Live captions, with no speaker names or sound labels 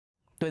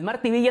¿Tu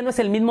Smart TV ya no es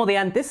el mismo de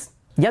antes?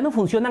 ¿Ya no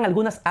funcionan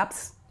algunas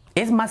apps?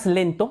 ¿Es más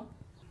lento?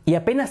 ¿Y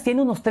apenas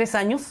tiene unos 3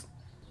 años?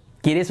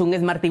 ¿Quieres un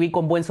Smart TV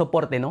con buen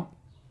soporte, no?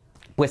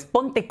 Pues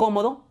ponte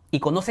cómodo y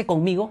conoce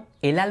conmigo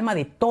el alma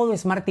de todo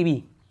Smart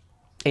TV,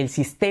 el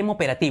sistema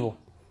operativo.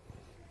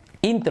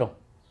 Intro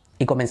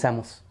y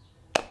comenzamos.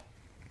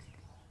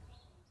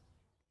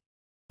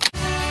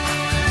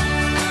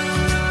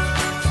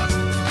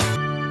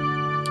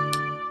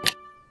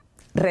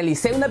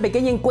 Realicé una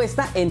pequeña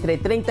encuesta entre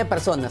 30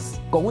 personas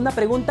con una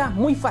pregunta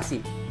muy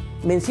fácil.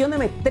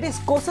 Mencióname 3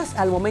 cosas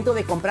al momento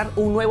de comprar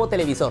un nuevo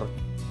televisor.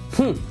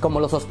 Como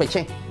lo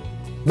sospeché.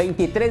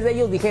 23 de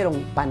ellos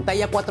dijeron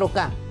pantalla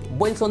 4K,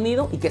 buen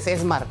sonido y que sea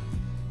Smart.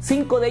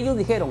 5 de ellos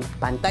dijeron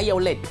pantalla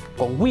OLED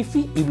con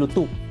Wi-Fi y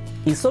Bluetooth.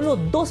 Y solo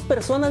 2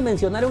 personas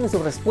mencionaron en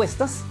sus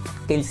respuestas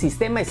que el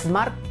sistema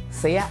Smart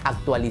sea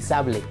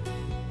actualizable.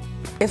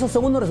 Esos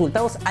son unos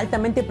resultados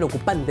altamente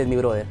preocupantes, mi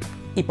brother.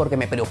 Y porque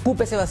me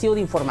preocupa ese vacío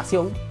de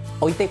información,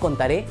 hoy te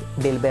contaré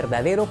del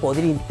verdadero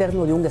poder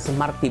interno de un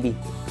Smart TV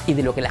y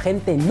de lo que la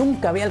gente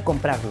nunca ve al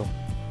comprarlo,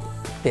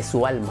 de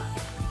su alma,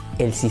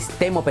 el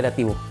sistema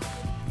operativo.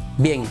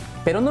 Bien,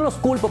 pero no los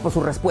culpo por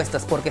sus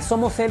respuestas porque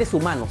somos seres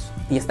humanos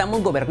y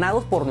estamos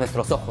gobernados por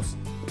nuestros ojos.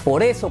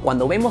 Por eso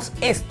cuando vemos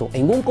esto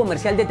en un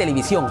comercial de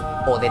televisión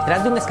o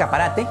detrás de un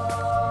escaparate,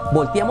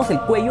 volteamos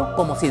el cuello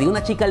como si de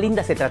una chica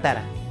linda se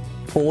tratara.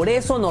 Por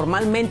eso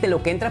normalmente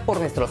lo que entra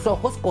por nuestros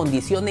ojos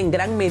condiciona en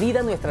gran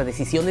medida nuestras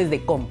decisiones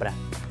de compra,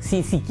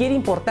 sin siquiera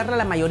importarle a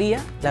la mayoría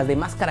las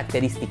demás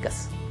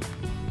características.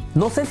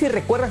 No sé si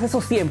recuerdas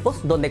esos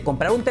tiempos donde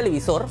comprar un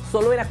televisor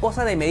solo era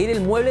cosa de medir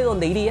el mueble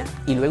donde iría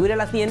y luego ir a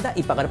la tienda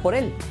y pagar por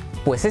él.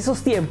 Pues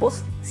esos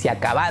tiempos se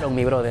acabaron,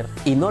 mi brother,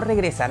 y no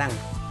regresarán.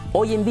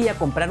 Hoy en día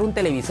comprar un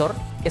televisor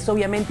es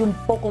obviamente un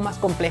poco más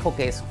complejo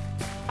que eso.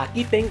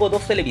 Aquí tengo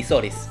 2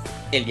 televisores.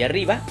 El de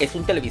arriba es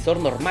un televisor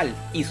normal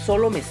y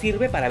solo me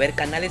sirve para ver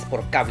canales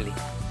por cable,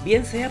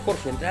 bien sea por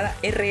su entrada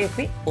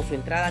RF o su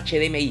entrada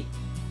HDMI,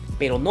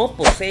 pero no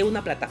posee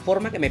una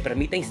plataforma que me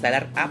permita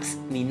instalar apps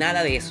ni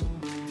nada de eso.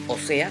 O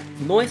sea,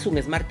 no es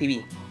un Smart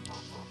TV.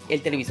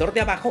 El televisor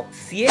de abajo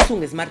sí es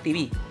un Smart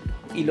TV,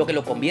 y lo que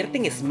lo convierte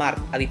en Smart,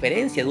 a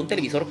diferencia de un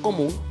televisor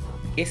común,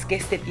 es que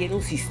este tiene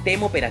un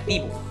sistema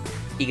operativo,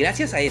 y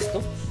gracias a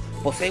esto,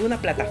 posee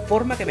una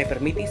plataforma que me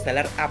permite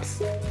instalar apps,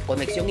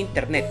 conexión a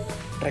internet,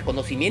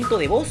 reconocimiento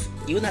de voz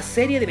y una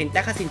serie de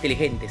ventajas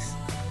inteligentes.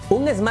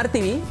 Un Smart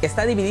TV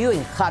está dividido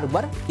en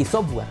hardware y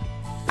software.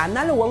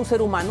 Análogo a un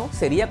ser humano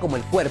sería como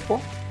el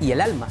cuerpo y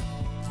el alma,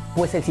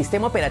 pues el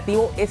sistema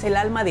operativo es el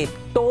alma de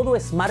todo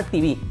Smart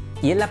TV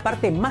y es la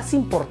parte más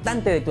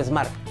importante de tu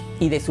Smart.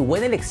 Y de su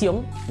buena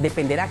elección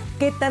dependerá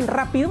qué tan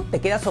rápido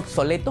te quedas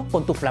obsoleto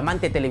con tu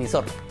flamante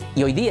televisor.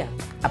 Y hoy día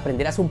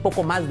aprenderás un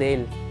poco más de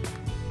él.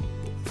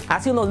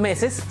 Hace unos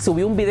meses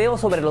subí un video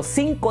sobre los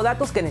 5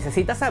 datos que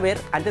necesitas saber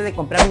antes de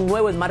comprar un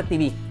nuevo Smart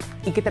TV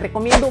y que te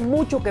recomiendo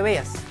mucho que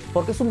veas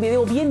porque es un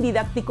video bien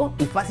didáctico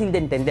y fácil de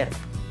entender.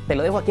 Te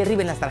lo dejo aquí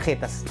arriba en las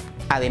tarjetas.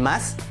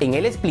 Además, en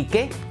él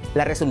expliqué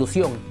la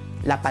resolución,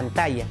 la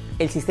pantalla,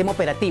 el sistema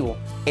operativo,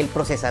 el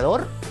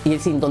procesador y el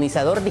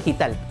sintonizador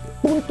digital.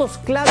 Puntos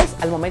claves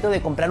al momento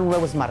de comprar un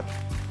nuevo Smart.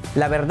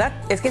 La verdad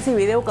es que ese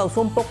video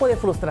causó un poco de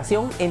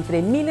frustración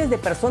entre miles de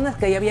personas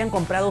que ya habían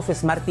comprado su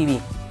Smart TV,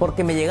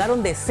 porque me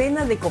llegaron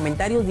decenas de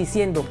comentarios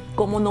diciendo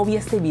cómo no vi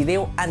este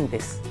video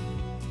antes.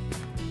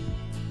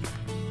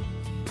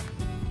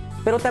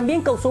 Pero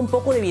también causó un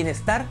poco de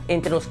bienestar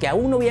entre los que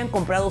aún no habían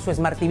comprado su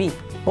Smart TV,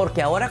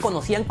 porque ahora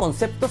conocían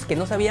conceptos que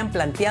no se habían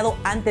planteado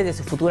antes de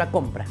su futura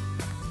compra.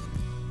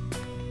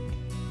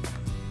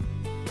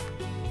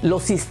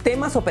 Los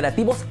sistemas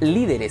operativos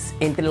líderes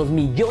entre los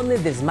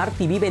millones de Smart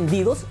TV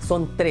vendidos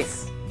son 3.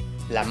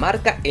 La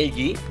marca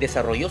LG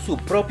desarrolló su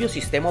propio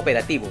sistema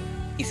operativo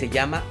y se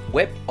llama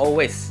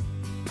WebOS.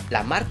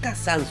 La marca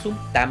Samsung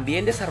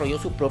también desarrolló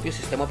su propio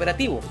sistema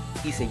operativo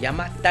y se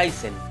llama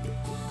Tizen.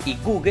 Y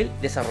Google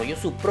desarrolló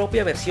su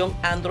propia versión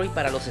Android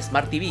para los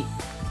Smart TV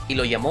y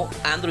lo llamó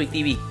Android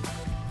TV.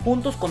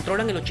 Juntos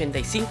controlan el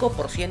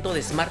 85%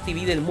 de Smart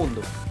TV del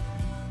mundo.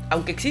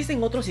 Aunque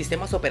existen otros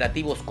sistemas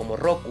operativos como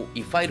Roku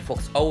y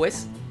Firefox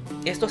OS,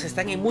 estos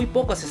están en muy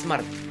pocos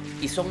Smart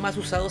y son más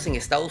usados en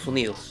Estados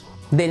Unidos.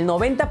 Del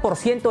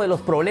 90% de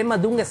los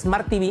problemas de un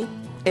Smart TV,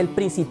 el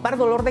principal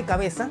dolor de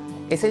cabeza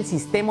es el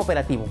sistema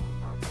operativo.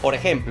 Por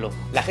ejemplo,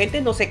 la gente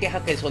no se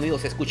queja que el sonido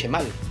se escuche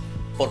mal,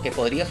 porque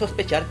podría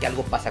sospechar que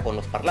algo pasa con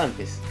los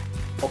parlantes,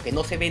 o que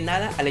no se ve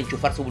nada al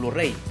enchufar su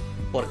Blu-ray,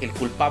 porque el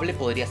culpable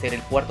podría ser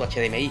el puerto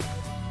HDMI,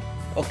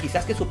 o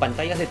quizás que su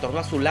pantalla se tornó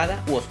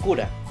azulada u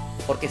oscura,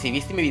 porque si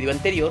viste mi video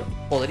anterior,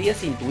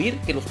 podrías intuir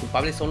que los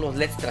culpables son los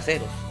LEDs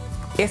traseros.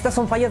 Estas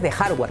son fallas de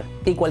hardware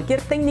y cualquier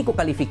técnico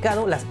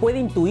calificado las puede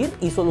intuir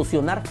y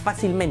solucionar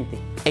fácilmente.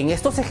 En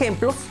estos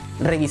ejemplos,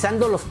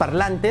 revisando los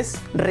parlantes,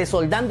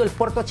 resoldando el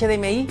puerto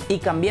HDMI y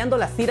cambiando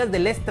las tiras de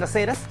LEDs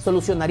traseras,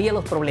 solucionaría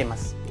los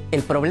problemas.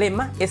 El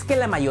problema es que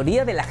la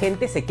mayoría de la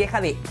gente se queja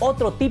de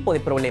otro tipo de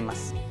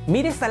problemas.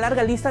 Mire esta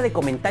larga lista de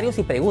comentarios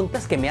y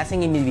preguntas que me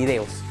hacen en mis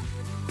videos.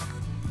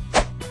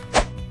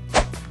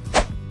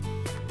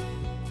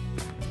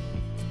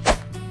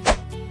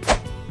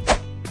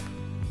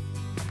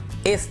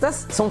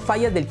 Estas son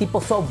fallas del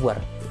tipo software.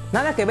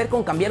 Nada que ver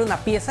con cambiar una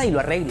pieza y lo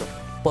arreglo,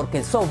 porque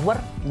el software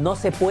no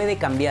se puede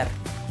cambiar.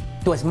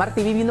 Tu Smart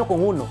TV vino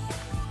con uno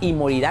y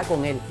morirá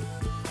con él.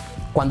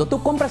 Cuando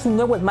tú compras un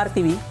nuevo Smart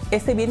TV,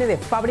 este viene de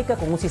fábrica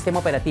con un sistema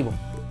operativo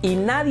y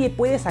nadie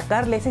puede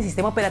sacarle ese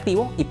sistema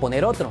operativo y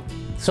poner otro.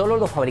 Solo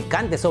los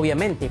fabricantes,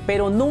 obviamente,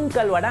 pero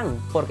nunca lo harán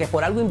porque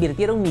por algo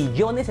invirtieron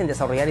millones en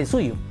desarrollar el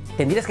suyo.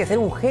 Tendrías que ser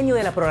un genio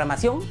de la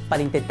programación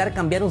para intentar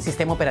cambiar un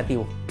sistema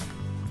operativo.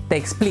 Te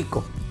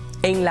explico.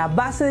 En la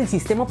base del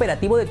sistema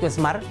operativo de tu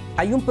Smart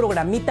hay un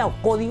programita o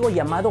código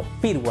llamado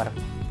firmware.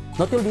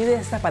 No te olvides de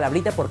esta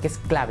palabrita porque es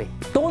clave.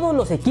 Todos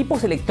los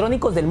equipos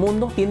electrónicos del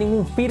mundo tienen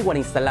un firmware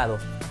instalado.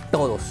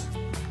 Todos.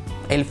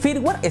 El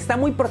firmware está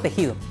muy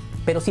protegido,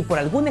 pero si por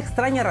alguna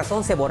extraña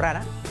razón se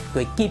borrara, tu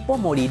equipo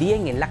moriría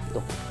en el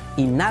acto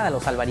y nada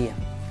lo salvaría.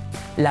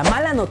 La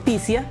mala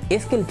noticia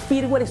es que el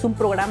firmware es un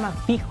programa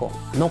fijo,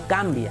 no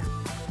cambia,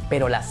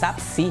 pero las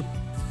apps sí.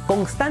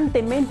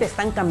 Constantemente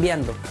están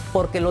cambiando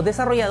porque los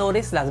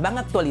desarrolladores las van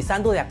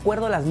actualizando de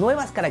acuerdo a las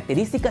nuevas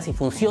características y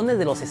funciones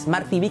de los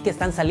Smart TV que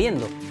están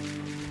saliendo.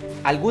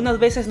 Algunas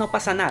veces no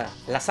pasa nada,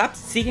 las apps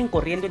siguen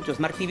corriendo en tu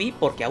Smart TV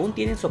porque aún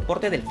tienen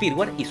soporte del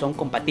firmware y son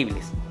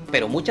compatibles.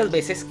 Pero muchas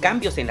veces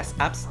cambios en las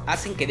apps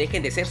hacen que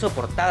dejen de ser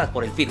soportadas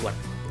por el firmware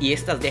y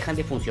estas dejan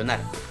de funcionar.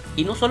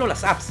 Y no solo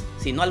las apps,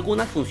 sino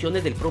algunas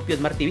funciones del propio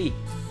Smart TV,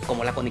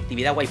 como la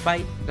conectividad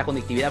Wi-Fi, la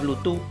conectividad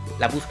Bluetooth,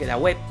 la búsqueda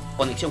web,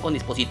 conexión con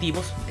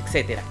dispositivos,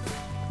 etc.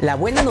 La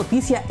buena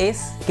noticia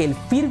es que el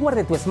firmware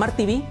de tu Smart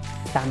TV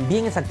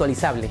también es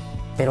actualizable.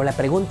 Pero la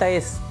pregunta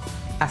es,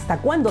 ¿hasta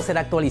cuándo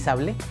será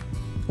actualizable?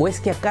 ¿O es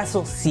que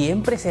acaso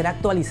siempre será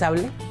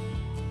actualizable?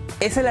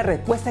 Esa es la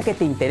respuesta que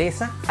te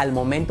interesa al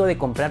momento de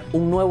comprar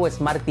un nuevo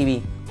Smart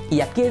TV.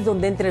 Y aquí es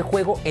donde entra en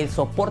juego el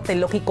soporte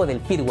lógico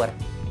del firmware.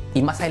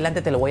 Y más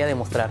adelante te lo voy a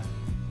demostrar.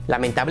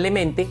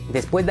 Lamentablemente,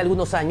 después de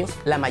algunos años,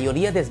 la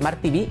mayoría de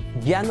Smart TV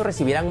ya no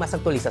recibirán más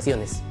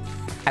actualizaciones.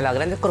 A las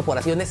grandes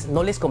corporaciones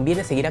no les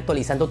conviene seguir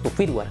actualizando tu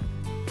firmware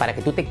para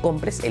que tú te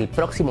compres el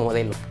próximo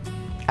modelo.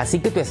 Así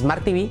que tu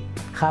Smart TV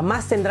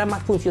jamás tendrá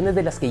más funciones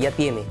de las que ya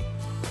tiene,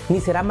 ni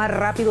será más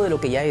rápido de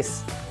lo que ya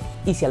es.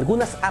 Y si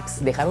algunas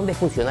apps dejaron de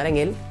funcionar en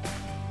él,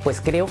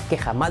 pues creo que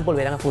jamás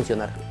volverán a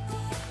funcionar.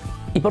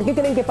 ¿Y por qué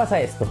creen que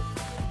pasa esto?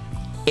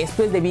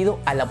 Esto es debido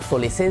a la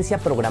obsolescencia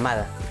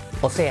programada.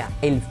 O sea,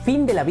 el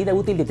fin de la vida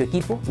útil de tu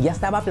equipo ya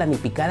estaba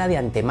planificada de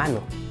antemano,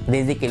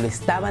 desde que lo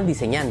estaban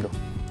diseñando,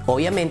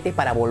 obviamente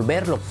para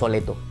volverlo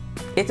obsoleto.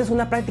 Esta es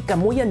una práctica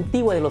muy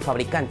antigua de los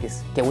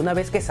fabricantes, que una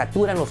vez que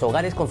saturan los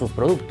hogares con sus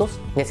productos,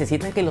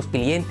 necesitan que los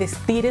clientes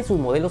tiren sus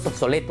modelos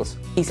obsoletos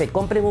y se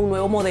compren un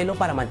nuevo modelo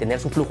para mantener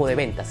su flujo de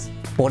ventas.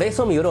 Por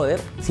eso, mi brother,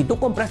 si tú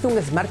compraste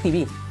un Smart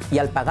TV y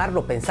al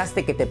pagarlo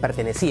pensaste que te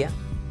pertenecía,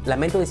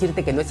 lamento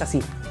decirte que no es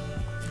así.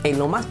 En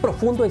lo más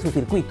profundo de sus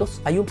circuitos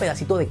hay un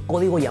pedacito de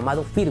código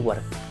llamado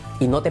firmware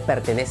y no te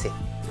pertenece,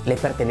 le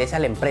pertenece a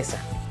la empresa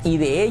y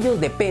de ellos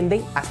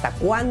dependen hasta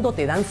cuándo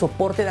te dan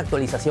soporte de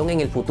actualización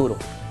en el futuro.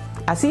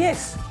 Así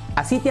es,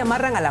 así te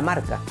amarran a la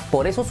marca,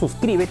 por eso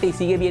suscríbete y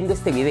sigue viendo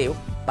este video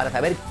para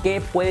saber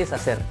qué puedes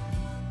hacer.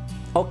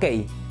 Ok,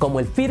 como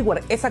el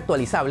firmware es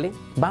actualizable,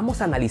 vamos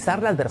a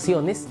analizar las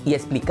versiones y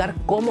explicar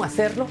cómo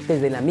hacerlo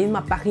desde la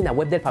misma página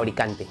web del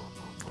fabricante.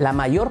 La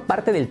mayor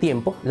parte del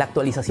tiempo, la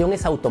actualización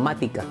es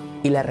automática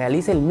y la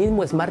realiza el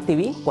mismo Smart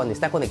TV cuando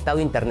está conectado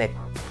a internet.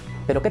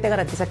 ¿Pero qué te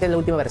garantiza que es la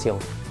última versión?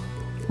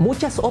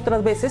 Muchas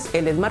otras veces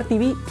el Smart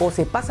TV o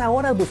se pasa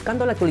horas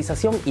buscando la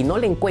actualización y no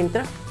la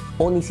encuentra,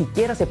 o ni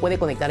siquiera se puede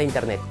conectar a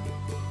internet.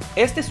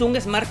 Este es un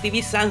Smart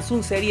TV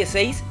Samsung Serie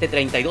 6 de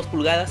 32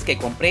 pulgadas que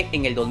compré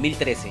en el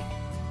 2013.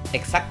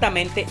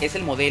 Exactamente es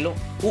el modelo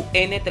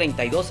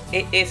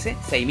UN32ES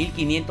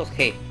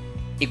 6500G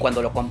y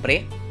cuando lo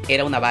compré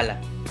era una bala.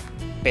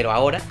 Pero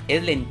ahora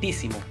es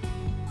lentísimo.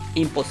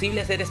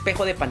 Imposible hacer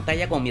espejo de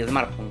pantalla con mi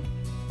smartphone.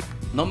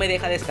 No me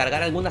deja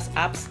descargar algunas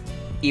apps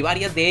y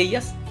varias de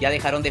ellas ya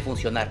dejaron de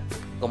funcionar,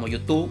 como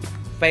YouTube,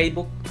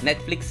 Facebook,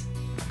 Netflix.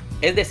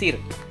 Es decir,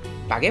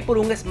 pagué por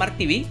un Smart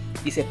TV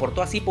y se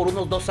portó así por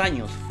unos 2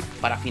 años,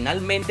 para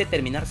finalmente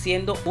terminar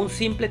siendo un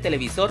simple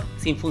televisor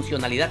sin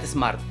funcionalidad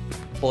Smart,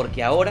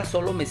 porque ahora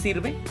solo me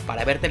sirve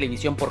para ver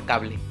televisión por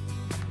cable.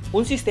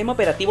 Un sistema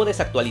operativo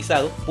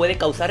desactualizado puede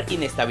causar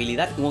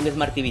inestabilidad en un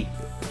Smart TV,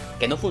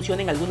 que no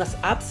funcionen algunas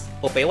apps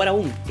o peor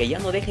aún, que ya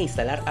no deje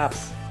instalar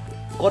apps,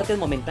 cortes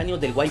momentáneos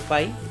del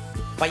Wi-Fi,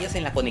 fallas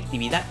en la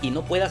conectividad y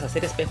no puedas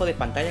hacer espejo de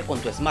pantalla con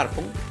tu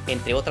smartphone,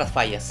 entre otras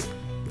fallas.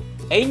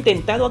 He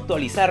intentado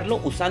actualizarlo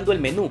usando el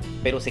menú,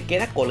 pero se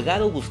queda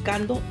colgado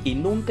buscando y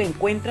nunca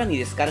encuentra ni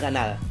descarga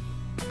nada.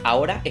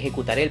 Ahora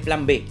ejecutaré el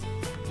plan B,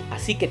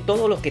 así que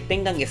todos los que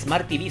tengan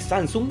Smart TV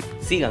Samsung,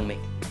 síganme.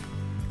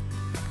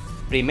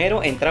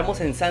 Primero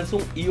entramos en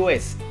Samsung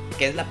iOS,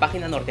 que es la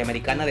página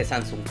norteamericana de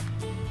Samsung.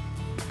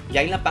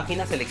 Ya en la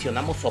página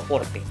seleccionamos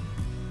soporte,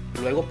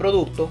 luego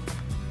producto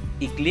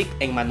y clic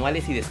en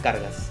manuales y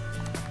descargas.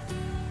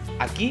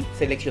 Aquí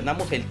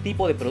seleccionamos el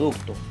tipo de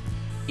producto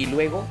y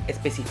luego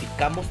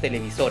especificamos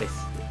televisores.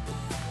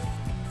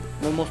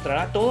 Nos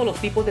mostrará todos los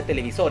tipos de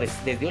televisores,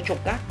 desde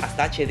 8K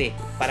hasta HD.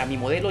 Para mi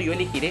modelo yo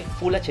elegiré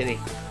Full HD.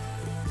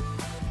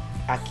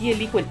 Aquí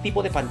elijo el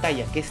tipo de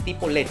pantalla, que es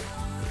tipo LED.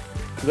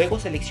 Luego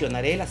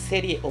seleccionaré la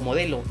serie o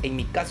modelo, en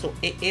mi caso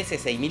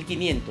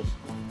ES6500,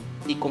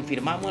 y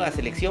confirmamos la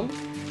selección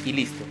y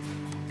listo.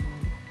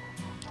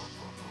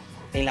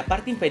 En la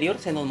parte inferior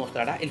se nos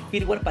mostrará el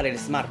firmware para el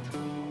Smart,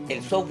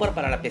 el software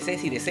para la PC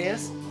si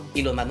deseas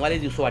y los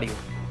manuales de usuario.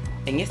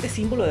 En este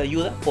símbolo de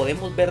ayuda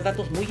podemos ver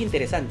datos muy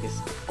interesantes,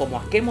 como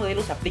a qué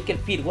modelos aplica el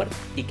firmware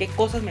y qué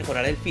cosas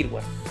mejorará el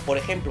firmware. Por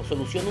ejemplo,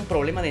 soluciona un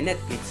problema de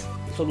Netflix,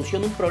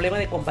 soluciona un problema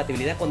de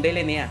compatibilidad con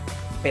DLNA,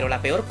 pero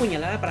la peor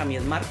puñalada para mi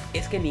Smart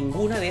es que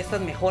ninguna de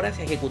estas mejoras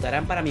se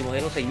ejecutarán para mi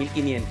modelo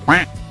 6500.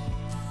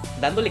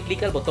 Dándole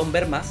clic al botón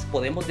ver más,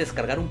 podemos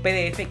descargar un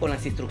PDF con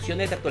las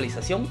instrucciones de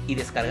actualización y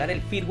descargar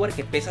el firmware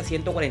que pesa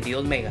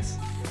 142 megas.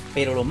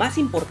 Pero lo más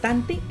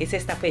importante es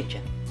esta fecha,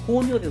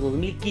 junio de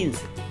 2015,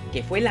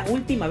 que fue la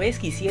última vez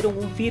que hicieron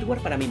un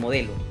firmware para mi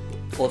modelo.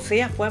 O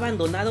sea, fue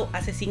abandonado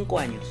hace 5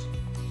 años.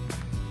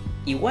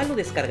 Igual lo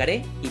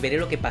descargaré y veré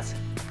lo que pasa.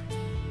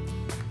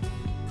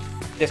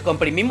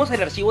 Descomprimimos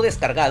el archivo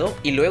descargado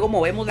y luego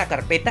movemos la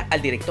carpeta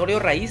al directorio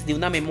raíz de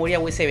una memoria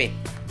USB.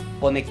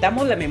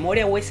 Conectamos la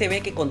memoria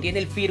USB que contiene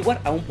el firmware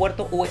a un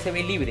puerto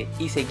USB libre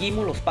y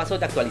seguimos los pasos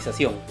de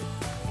actualización.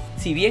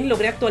 Si bien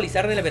logré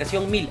actualizar de la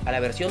versión 1000 a la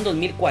versión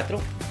 2004,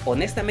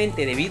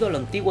 honestamente debido a lo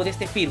antiguo de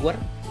este firmware,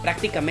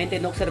 prácticamente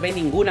no observé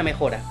ninguna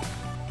mejora.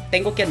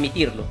 Tengo que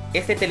admitirlo,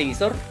 este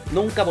televisor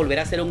nunca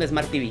volverá a ser un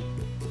Smart TV.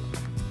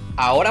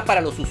 Ahora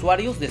para los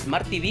usuarios de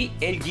Smart TV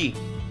LG.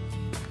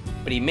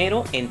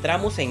 Primero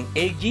entramos en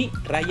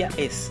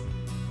LG-S,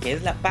 que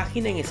es la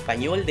página en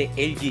español de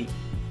LG.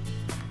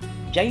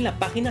 Ya en la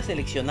página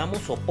seleccionamos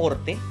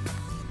soporte,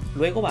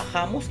 luego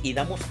bajamos y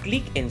damos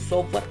clic en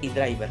software y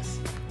drivers.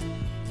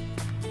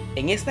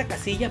 En esta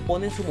casilla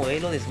ponen su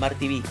modelo de Smart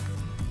TV.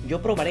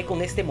 Yo probaré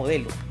con este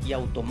modelo y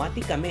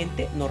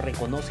automáticamente nos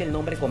reconoce el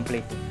nombre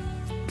completo.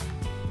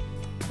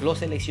 Lo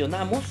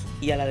seleccionamos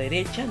y a la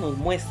derecha nos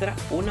muestra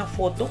una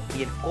foto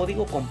y el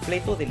código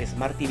completo del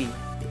Smart TV.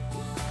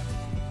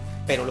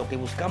 Pero lo que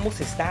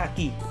buscamos está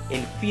aquí,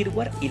 el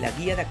firmware y la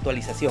guía de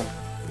actualización.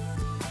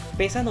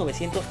 Pesa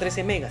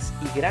 913 megas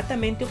y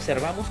gratamente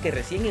observamos que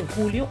recién en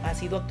julio ha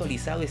sido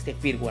actualizado este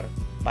firmware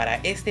para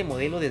este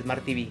modelo de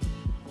Smart TV.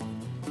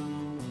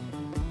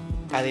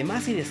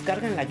 Además, si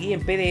descargan la guía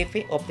en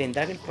PDF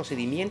obtendrán el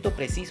procedimiento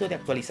preciso de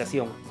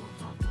actualización.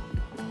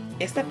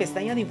 Esta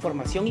pestaña de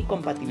información y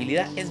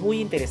compatibilidad es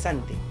muy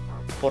interesante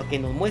porque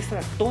nos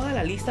muestra toda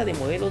la lista de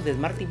modelos de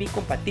Smart TV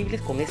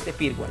compatibles con este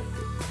firmware.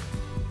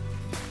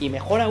 Y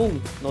mejor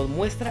aún, nos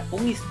muestra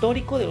un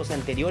histórico de los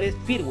anteriores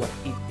firmware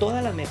y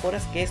todas las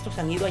mejoras que estos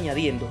han ido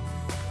añadiendo.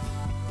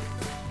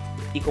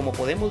 Y como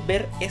podemos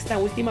ver, esta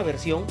última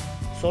versión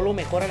solo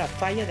mejora la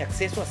falla de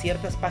acceso a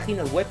ciertas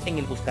páginas web en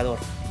el buscador.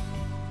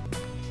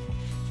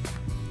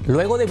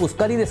 Luego de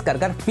buscar y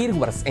descargar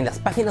firmwares en las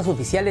páginas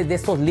oficiales de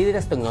estos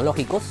líderes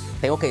tecnológicos,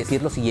 tengo que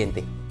decir lo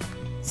siguiente.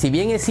 Si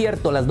bien es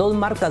cierto, las dos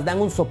marcas dan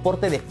un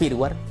soporte de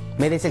firmware,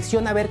 me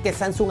decepciona ver que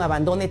Samsung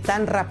abandone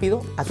tan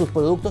rápido a sus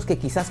productos que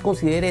quizás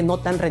considere no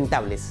tan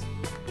rentables.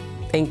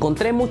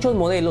 Encontré muchos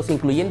modelos,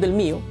 incluyendo el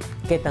mío,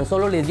 que tan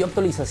solo les dio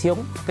actualización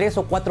 3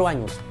 o 4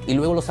 años y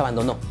luego los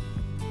abandonó.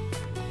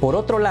 Por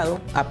otro lado,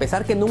 a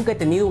pesar que nunca he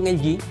tenido un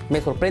LG,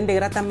 me sorprende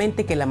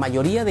gratamente que la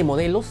mayoría de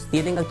modelos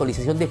tienen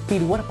actualización de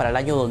firmware para el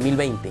año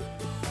 2020.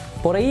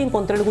 Por ahí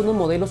encontré algunos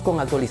modelos con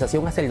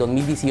actualización hasta el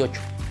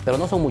 2018, pero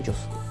no son muchos.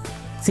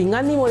 Sin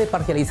ánimo de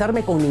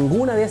parcializarme con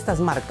ninguna de estas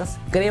marcas,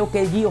 creo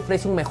que LG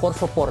ofrece un mejor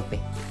soporte,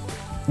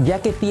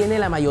 ya que tiene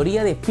la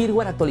mayoría de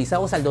firmware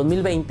actualizados al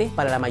 2020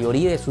 para la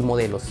mayoría de sus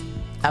modelos,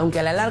 aunque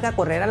a la larga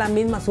correrá la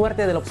misma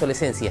suerte de la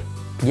obsolescencia,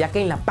 ya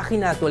que en la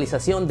página de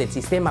actualización del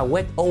sistema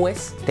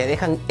WebOS te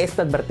dejan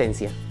esta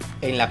advertencia.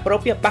 En la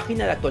propia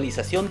página de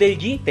actualización de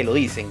LG te lo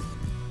dicen.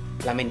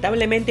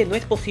 Lamentablemente no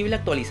es posible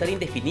actualizar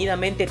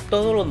indefinidamente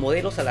todos los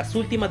modelos a las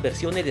últimas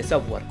versiones de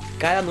software.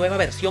 Cada nueva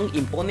versión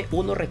impone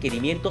unos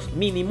requerimientos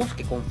mínimos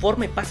que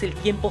conforme pase el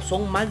tiempo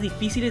son más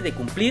difíciles de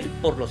cumplir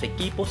por los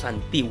equipos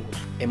antiguos.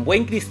 En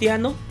buen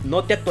cristiano,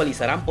 no te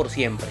actualizarán por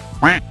siempre.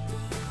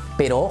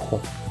 Pero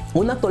ojo,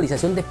 una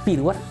actualización de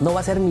firmware no va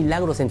a hacer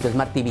milagros en tu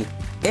Smart TV.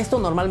 Esto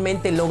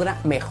normalmente logra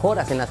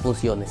mejoras en las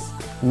funciones,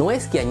 no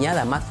es que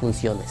añada más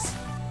funciones.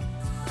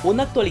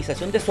 Una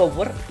actualización de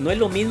software no es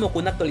lo mismo que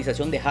una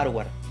actualización de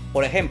hardware.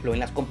 Por ejemplo, en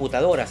las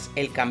computadoras,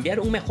 el cambiar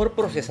un mejor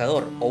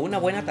procesador o una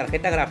buena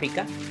tarjeta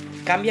gráfica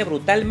cambia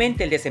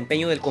brutalmente el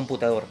desempeño del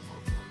computador.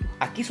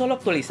 Aquí solo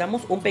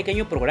actualizamos un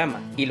pequeño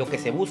programa y lo que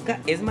se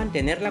busca es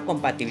mantener la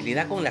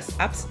compatibilidad con las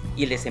apps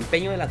y el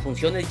desempeño de las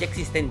funciones ya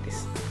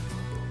existentes.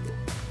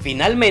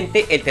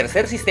 Finalmente, el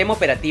tercer sistema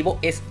operativo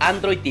es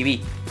Android TV,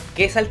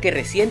 que es al que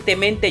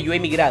recientemente yo he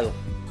migrado.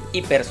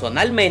 Y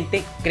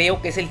personalmente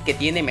creo que es el que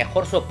tiene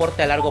mejor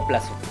soporte a largo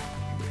plazo.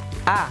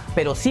 Ah,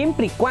 pero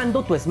siempre y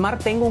cuando tu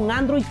Smart tenga un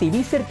Android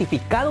TV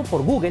certificado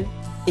por Google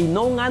y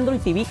no un Android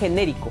TV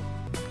genérico.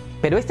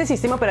 Pero este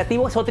sistema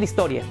operativo es otra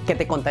historia que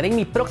te contaré en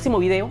mi próximo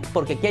video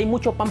porque aquí hay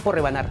mucho pan por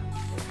rebanar.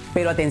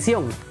 Pero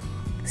atención,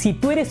 si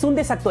tú eres un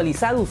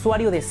desactualizado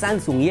usuario de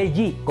Samsung y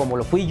LG, como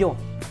lo fui yo,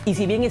 y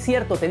si bien es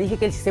cierto, te dije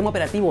que el sistema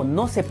operativo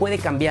no se puede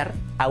cambiar,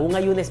 aún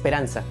hay una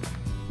esperanza,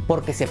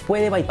 porque se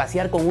puede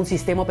bypassear con un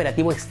sistema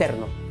operativo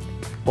externo,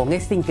 con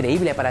este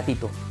increíble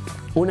aparatito,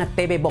 una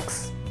TV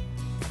Box.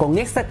 Con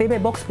esta TV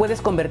Box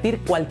puedes convertir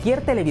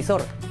cualquier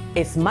televisor,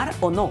 smart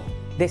o no,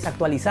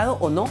 desactualizado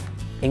o no,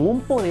 en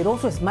un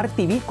poderoso Smart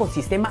TV con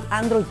sistema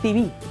Android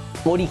TV,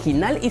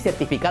 original y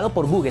certificado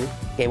por Google,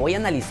 que voy a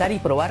analizar y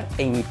probar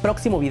en mi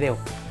próximo video.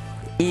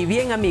 Y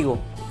bien amigo,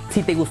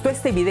 si te gustó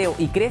este video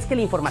y crees que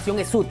la información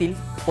es útil,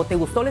 o te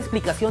gustó la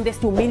explicación de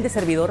este humilde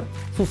servidor,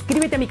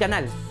 suscríbete a mi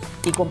canal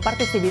y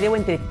comparte este video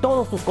entre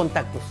todos tus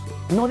contactos.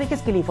 No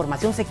dejes que la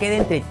información se quede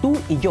entre tú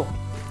y yo.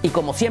 Y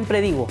como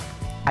siempre digo,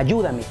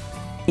 ayúdame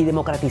y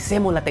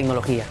democraticemos la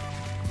tecnología.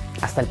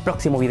 Hasta el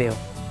próximo video.